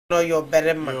no your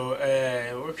berema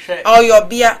okay oh your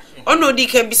bia ono di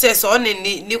can be says on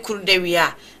ni kuru de wi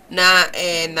a na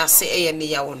na se ne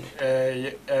ya wo no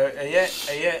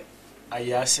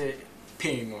ayase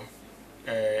pain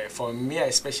for me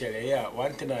especially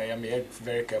one thing I am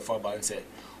very careful about say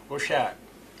osha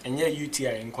enye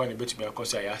UTI in kwan be to be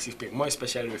cause ayase pain more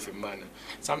especially with a man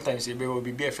sometimes it will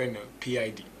be a friend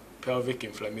PID pelvic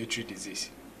inflammatory disease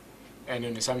and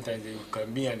then sometimes there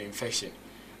can be an infection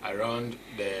around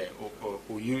the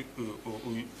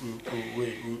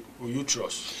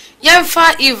uterus.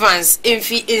 Yemfa Evans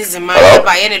infi inzima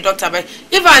ba ye ne doctor ba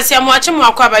Evans ya mo ache mo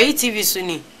akwa ba TV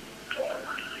suni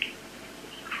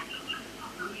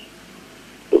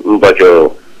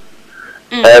Mbacho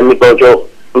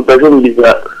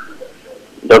bisa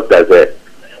doctor said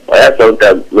I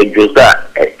sometimes medusa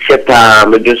chepa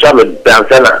medusa me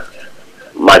dansana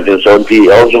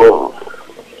majusonti also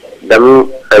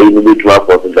them individual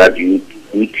person that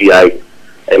UTI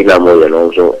more and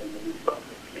also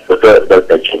Dr.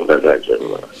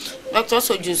 Doctor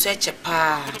so junse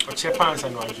chepa ansa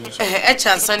no ajunso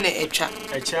echa ansa na etwa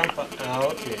echampa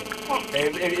okay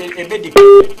e be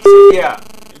depend yeah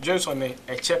Johnson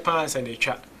chepa ansa na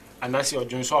etwa anase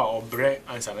ojunso a obre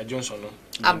ansa na Johnson no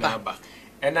aba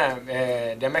and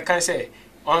the mekan say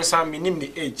onsa minim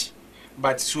the age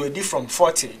but so from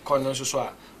 40 corner so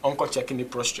uncle checking the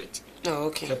prostate. Oh,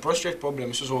 okay. The prostate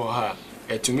problem so ha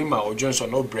to me ma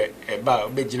Johnson no bre ba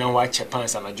be gina wa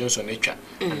chepans and Johnson etwa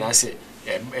and I say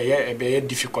e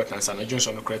difficult and Sana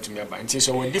Johnson no correct to me about until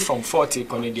so we from 40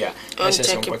 corner there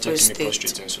let's uncle checking the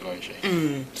prostate so no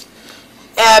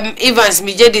Evans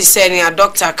mi je di say na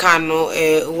doctor kan no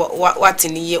what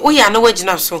in ye o ya na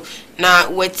wagina so na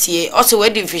watie also we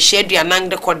di mfihye aduanan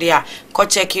de kode a ko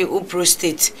check u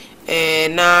prostate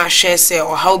na share say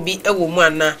or how be ewo mu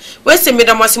ana we say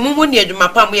medamase mu ni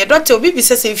adwuma pa mu ye doctor obi bi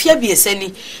say mfia bi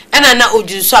esani ena na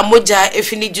odunso amoja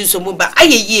efini junso mu ba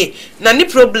ayeye na ni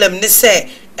problem ne say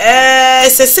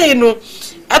say no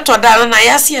atoda na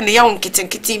yase ne ya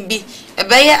onketenketin bi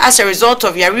ebeye as a result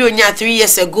of your reonya 3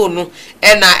 years ago no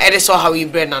na it is so how you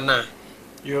brain na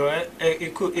you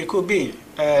it could be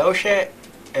o share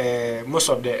most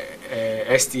of the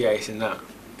STIs now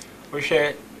o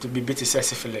share to be better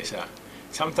syphilis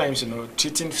sometimes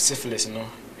treating syphilis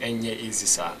enye easy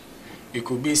sir it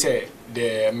could be say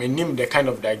the name the kind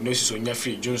of diagnosis on your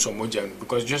free Johnson Mojan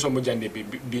because Johnson Mojan they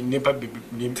be never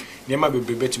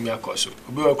be to me across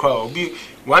obi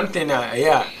one thing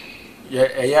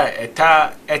it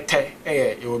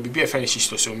will be a finish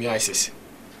schistosomiasis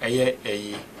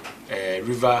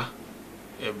river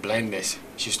blindness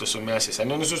schistosomiasis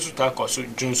and then so to talk also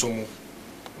Johnson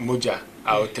Moja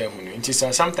out there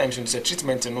sometimes when it's a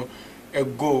treatment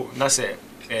go na say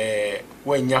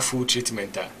when you full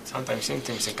treatment sometimes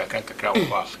symptoms in kakra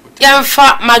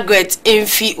yamfa Margaret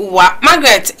infi wa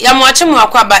Margaret yamwache mu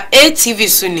akwa ba ATV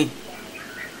suni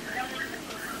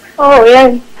oh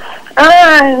yeah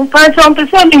for some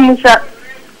person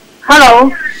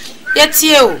hello yes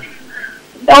you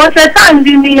there was a time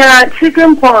in the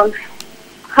chicken pox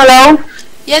hello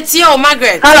yes you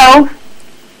Margaret hello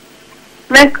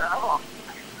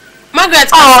Margaret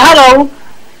oh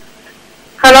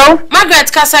hello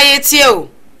Margaret kasa yetio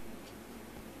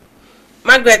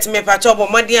Margaret me pacho bo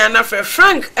modian na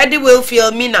Frank Eddie will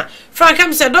feel mina Frank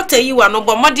am say doctor you no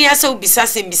bo modian say obisa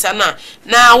sembisa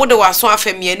na wo de waso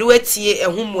afamie no atie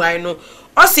ehumuai no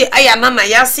o say aya na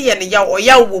yase ye ne ya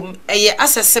oya wom eye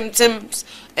as symptoms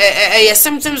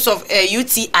symptoms of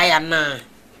UTI ana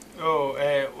oh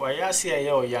why yase ye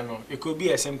oya no it could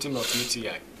be a symptom of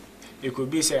UTI it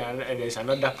could be say there's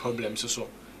another problem so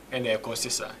and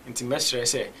causes into mestre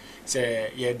say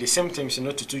yeah the symptoms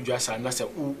not to just and say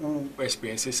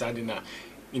experiences are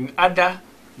in other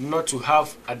not to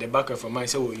have at the back of your mind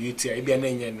say oh UTI be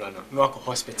no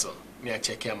hospital near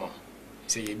check am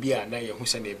say ye bia na ye hu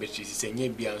say na betri say nye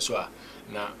bia nso a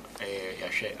na ya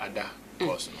hwe other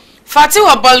cause no Fati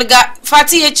wa bolga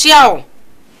Fati ye chia o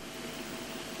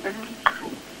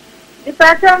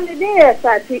Ipatam ni dey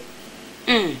Fati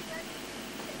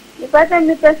Ipatam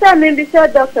ni pesa me be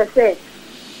say doctor say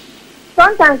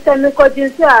sometimes me ko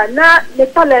jinsa na the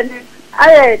color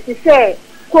I to say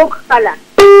coke color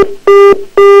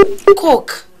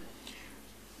coke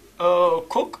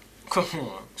coke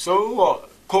so what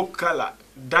coke color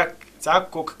that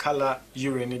coke color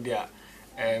urine there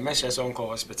measures onco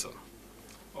hospital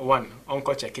one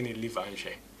onco checking the liver and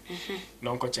share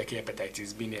non-co checking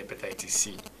hepatitis B and hepatitis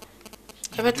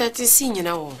C you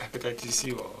know hepatitis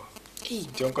C or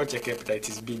onco check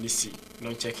hepatitis B and C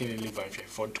non checking the liver and share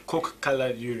for coke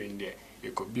color urine there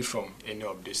it could be from any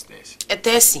of these things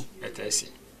etesi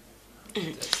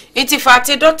Iti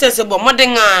fati doctors bo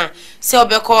modern se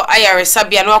obeko ayaresa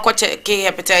bia na wako check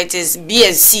hepatitis B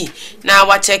and C na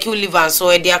wa check liver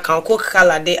so e dia kan ko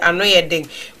kala de ano ye den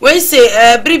we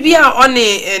say bribia on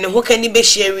ne ho kani be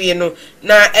hia no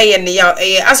na eye ne ya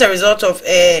as a result of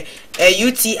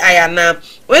UTI ana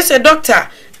we say doctor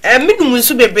minum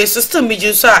nsu bebre so still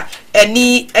mijun so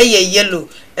ani eye yellow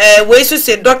we so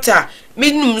say doctor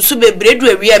minum nsu bebre du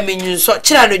awia menyun so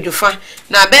kira no dwofa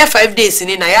na be 5 days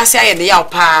ni na yase aye ne ya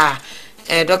pa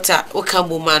doctor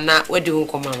okamboma na wadi hu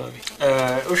koma mama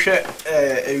ohwe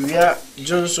awia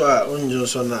jonso a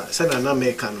onjonso na se na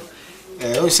make no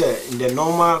we say in the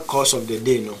normal course of the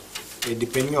day no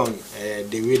depending on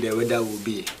the way the weather will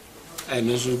be and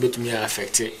also bit me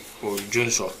affect or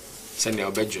jonso se na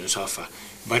obe jonso afa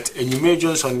but enyume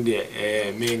Johnson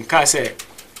there me nka say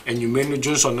enyume no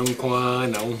Johnson nko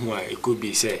na hu a it could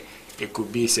be say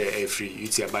free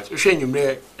UTI but hwe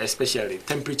enyume especially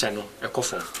temperature no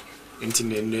ekofo in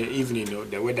the evening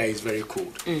the weather is very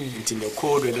cold in the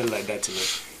cold weather like that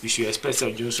you should expect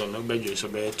Johnson no be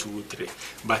Johnson be 2 3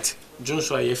 but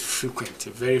Johnson are frequent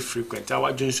very frequent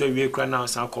our Johnson we kra now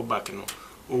san come back no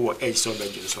o edge so be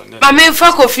Johnson ma me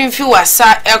fa kofi mfi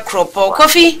wasa ekropo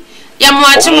kofi ya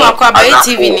muachi mu akwa ba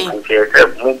TV ni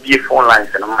mo bi phone lines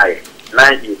na mai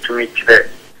na intumi kire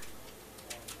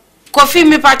kofi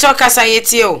mi pacho kasa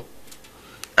yeti o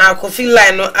kofi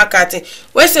line no akate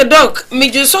we say doc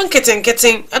mijunso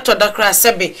nketen atoda kra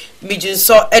sebe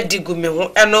mijunso edigu me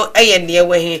ho eno eye ne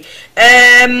ewe he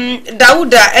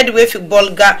Dauda edwe fi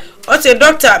bolga o say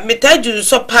doctor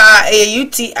metajunso pa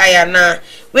UTI ana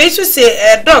we so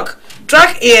say doc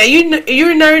track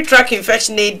urinary tract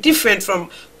infection is different from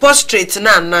prostate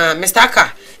na Mr.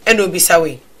 Aka eno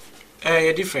bisawe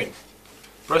different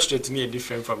prostate ni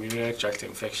different from urinary tract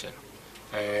infection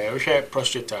we share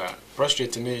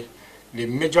prostate ni the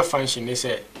major function is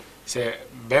say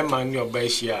be man your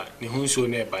baishia ni hunso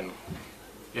na eba no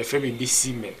ye fe bi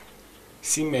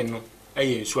semen no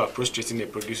nso a prostate ni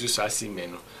produce sa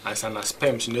semen no and sana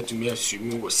sperms no to me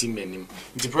assume was semen nim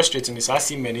the prostate ni sa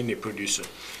semen ni produce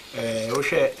we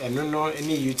share eno no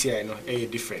any UTI no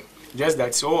different just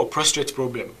that so prostate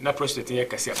problem na prostate ye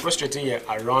kase prostate ye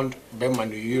around be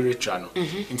man urethra no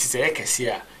nti say ye kase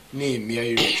a na emia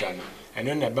urethra no and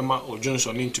then Abema or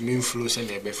Johnson into mean flow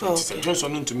and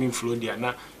Johnson into mean flow there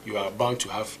now you are bound to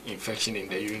have infection in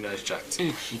the urinary tract.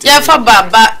 Yeah, for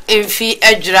Baba in fee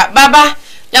edra Baba,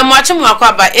 you're watching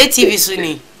Wakaba ATV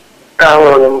Sunni.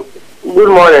 Good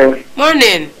morning.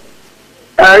 Morning.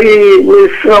 I will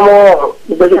some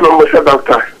more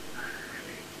doctor.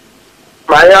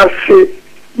 My ass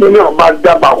many about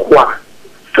Dabaqua.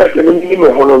 First, many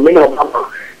of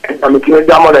and I'm making a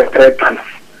damn and 3 times.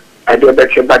 I do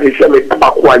bet you, but it's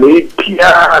a quality,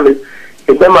 piano,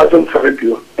 a Amazon for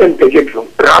you, and the jet from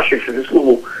rashes in the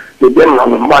school. The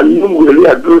demon, my really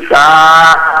a blue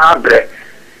sabre.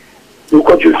 You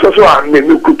got you so and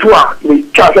maybe Kutua,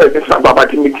 me charter this about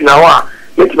Mitinawa,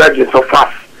 let's imagine so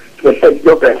fast. The head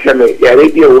doctor and tell me, yeah,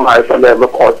 radio has never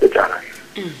called the channel.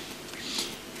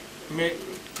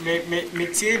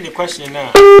 Me see the question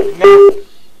now.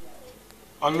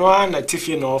 On one a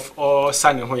tiffin off or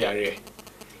sunny hoyare.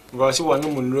 Because one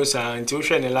woman rose until we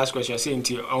the last question, saying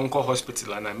to Uncle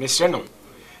Hospital and I miss Renom.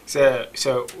 So,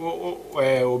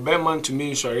 Oberman to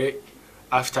me, sorry,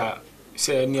 after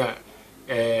say near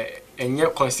and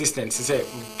yet consistency, say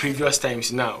previous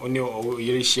times now, only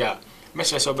Yerisha,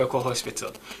 Messrs. Obeko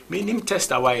Hospital. Meaning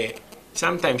test away.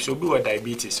 Sometimes obi with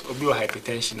diabetes, obi with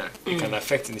hypertension, it can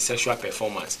affect in the sexual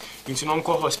performance. Into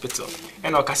non-co hospital,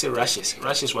 and I can say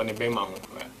rashes when the bema.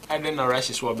 I don't know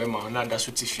rashes were bema. Now that's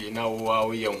what if you now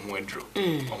we young who drew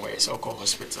on where so-called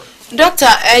hospital. Doctor,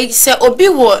 I say obi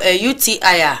wo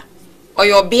UTI or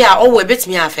your beer or we bit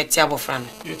me affect your friend.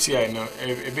 UTI no,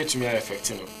 a bit me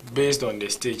affecting based on the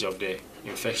stage of the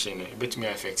infection. A bit me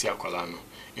affect your colano.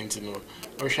 Into no,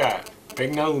 Osha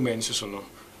pregnant women so no.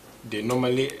 They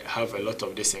normally have a lot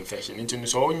of this infection. Into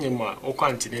so only more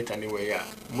antenatal anyway.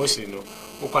 Mostly no,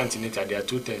 antenatal there are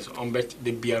 2 things. On bet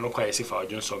the beer no quite safe for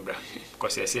Johnson bra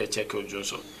because I say a check out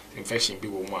Johnson infection be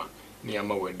more near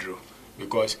my withdraw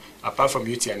because apart from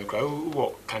UTI and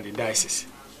candidiasis.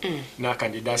 Now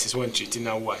candidiasis when treating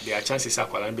now what there are chances are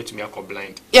quite bit me a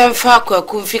blind. Yeah, Fakwa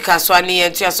Kufika Swani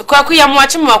and Tias. Kwaku yam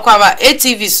watching more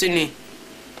ATV Sunni.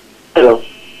 Hello.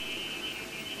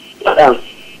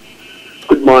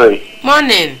 Good morning.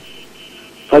 Morning.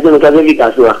 I don't know if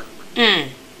I saw.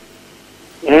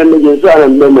 And the son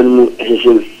and women,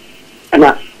 and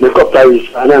I look up Paris,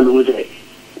 and I'm going to say,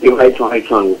 you right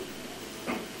on.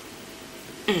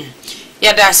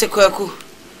 Yeah, that's a kwaku.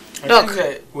 Doc,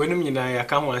 when you know, I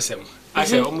can't want some. I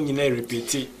say nyina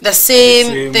repeat the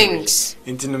same things.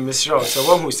 Into no misro so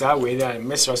one who say we there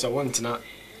misro so want na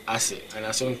ase and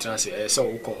I so ntena say so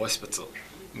we go hospital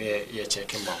na ye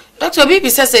check him out. Dr. Bibi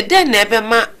says den na ebe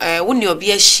ma woni obi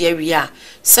ahia wi a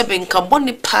sebe nka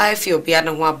boni pa fi obi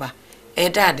ana ho aba.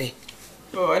 Dade.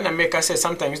 Oh, and I make us say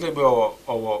sometimes no be or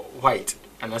white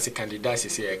and as a candidate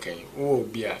say can oh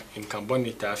be a in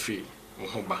carbonita free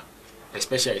hoba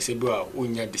especially say bo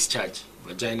unya discharge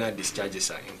vaginal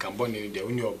discharges are in carbon in the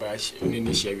uni bash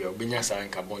in share we obinya sa in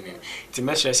carbon ti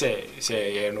measure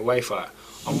say no wife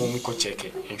amom ko check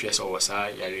in hwe so wasa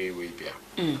yare we bia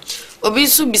obi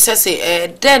su bi say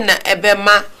den na ebe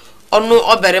ma onu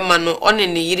oberema no one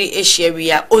ne yiri ehia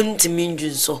wi a ontimi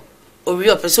ndwunso owi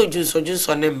opese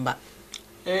odwunso ne mba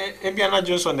bia na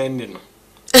Johnson enni no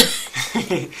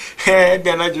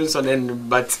bia na Johnson enni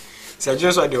but Sir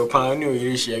Johnson de opan ni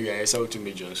oyire hia wi a esa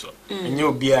otumi Johnson enye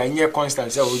obi a enye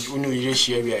constant say uni oyire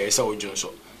hia wi a esa o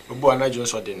Johnson obo ana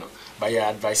Johnson de no by your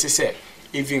advice say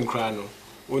even cry no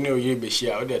uni oyire be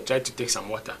hia o dey try to take some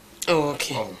water. Oh,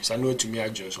 okay. Oh, so no to me a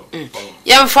Johnson.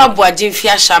 Yam fa boaje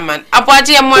mfia shaman.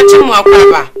 Aboaje ya mwache mu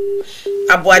akwaba.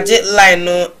 Aboaje line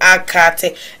no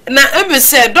akate. Na ebe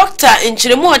se doctor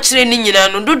nchiremu ochire ni nyina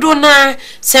no dodo na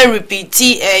se repeat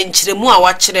nchiremu a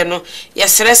wachire no.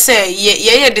 Yesere se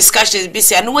ye discussions bi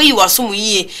se anu wayi wasom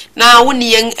yie na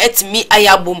woni yen etimi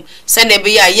ayabom se na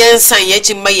ebe ya yensan ye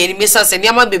chimma ye ni mesa se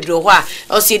niama bebre ho a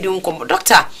o se di nkom.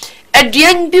 Doctor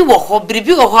aduan bi wo ho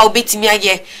biribi wo ho a obetimi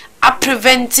aye a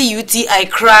prevent UTI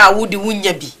cry would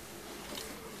wunya bi.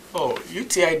 Oh,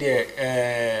 UTI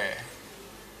there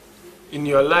in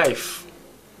your life,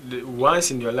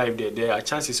 once in your life there are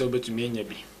chances of to me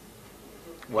be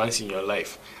once in your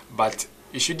life, but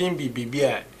it shouldn't be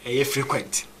a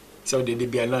frequent. So they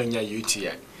be allowing your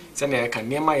UTI. So I can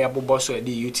name my Bosuo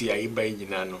the UTI by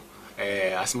no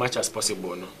as much as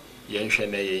possible no. Yen hwe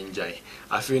na ye enjoy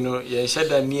afi no yen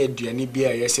hyeda ne aduane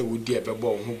bia ye se wodi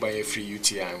ebebo ho ban free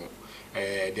UTI ho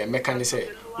the mechanic say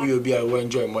we obi a we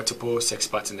enjoy multiple sex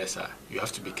partners you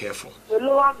have to be careful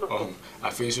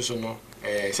afi so no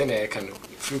say na ye can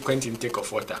frequent intake of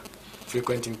water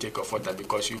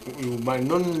because you might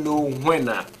not know when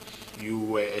you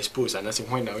were exposed and that's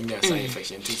when na onya sign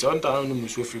infection so on ta no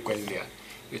so frequently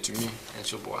to me and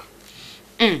so boa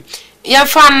ya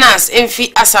fanas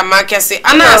enfi asama kese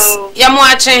anas ya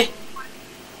muache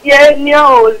ye ni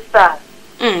o sir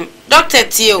doctor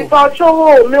tio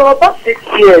pacho me about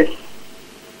 6 years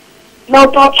now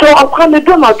pacho akwane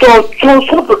do na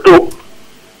so do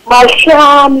ma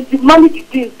sham the money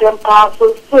to them pass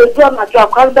so do na jo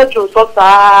akwane da jo so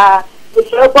sa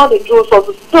so about the jo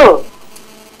so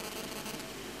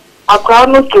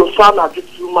akwane to so na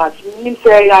too much mean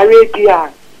say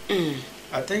Arabia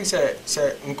I think say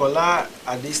Nkola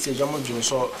at this stage I'm doing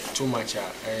so too much.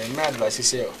 My advice is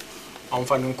say on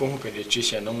fan nko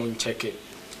pediatrician no check it.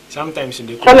 Sometimes in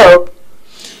the hello.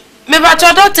 Me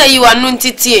bacho doctor you anu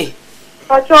ntitie.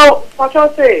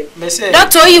 Pacho say. Me say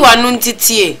doctor you anu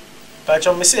ntitie.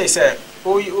 Pacho me say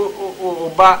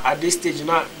oba at this stage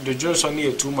na the Johnson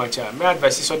here too much. My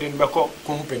advice is so den be ko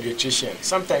pediatrician.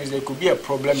 Sometimes there could be a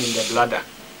problem in the bladder.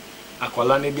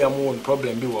 Akwala ne bia mo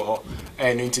problem bi wo ho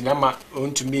enti na ma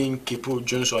ontumi nkepo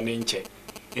Johnson nche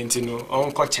enti no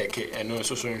onko check e no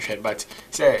so nhwe but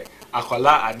say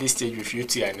akwala at this stage with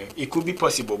UTI no it could be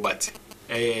possible but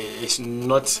it's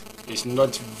not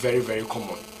very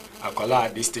common akwala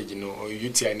at this stage no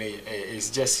UTI no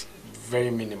is just very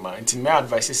minimal enti my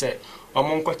advice is say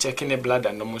omonko check ne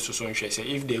bladder no so nhwe say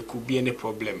if there could be any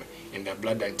problem in the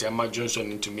bladder enti ama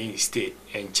Johnson into me stay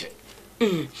nche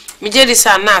Mijeri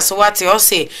sa nas wati o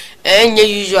se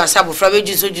enye usual sabofra be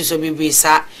juso bibi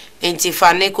sa enti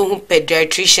fa ne ko hu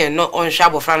pediatrician no on hwa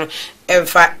abofra no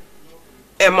emfa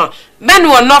ema ben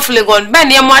wo no flegon ben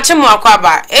ye mo ache mo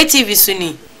akwaba ATV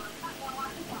suni.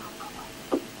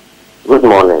 Good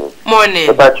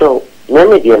morning. Pacho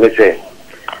me dia me say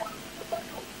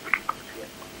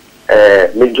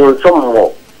me Johnson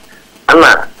mo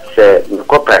ana se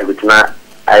ko private na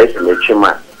ai se me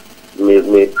chima me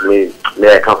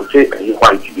can say he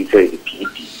quite to be say the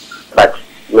PDP but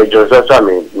me just also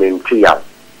me clear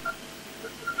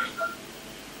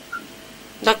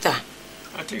doctor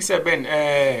I think say Ben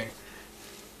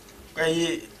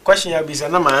question ya bisa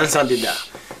na ma answer be da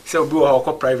say obi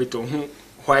wo private who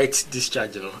white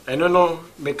discharge no I don't know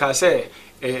because say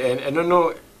I don't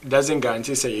know doesn't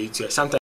guarantee say you sometimes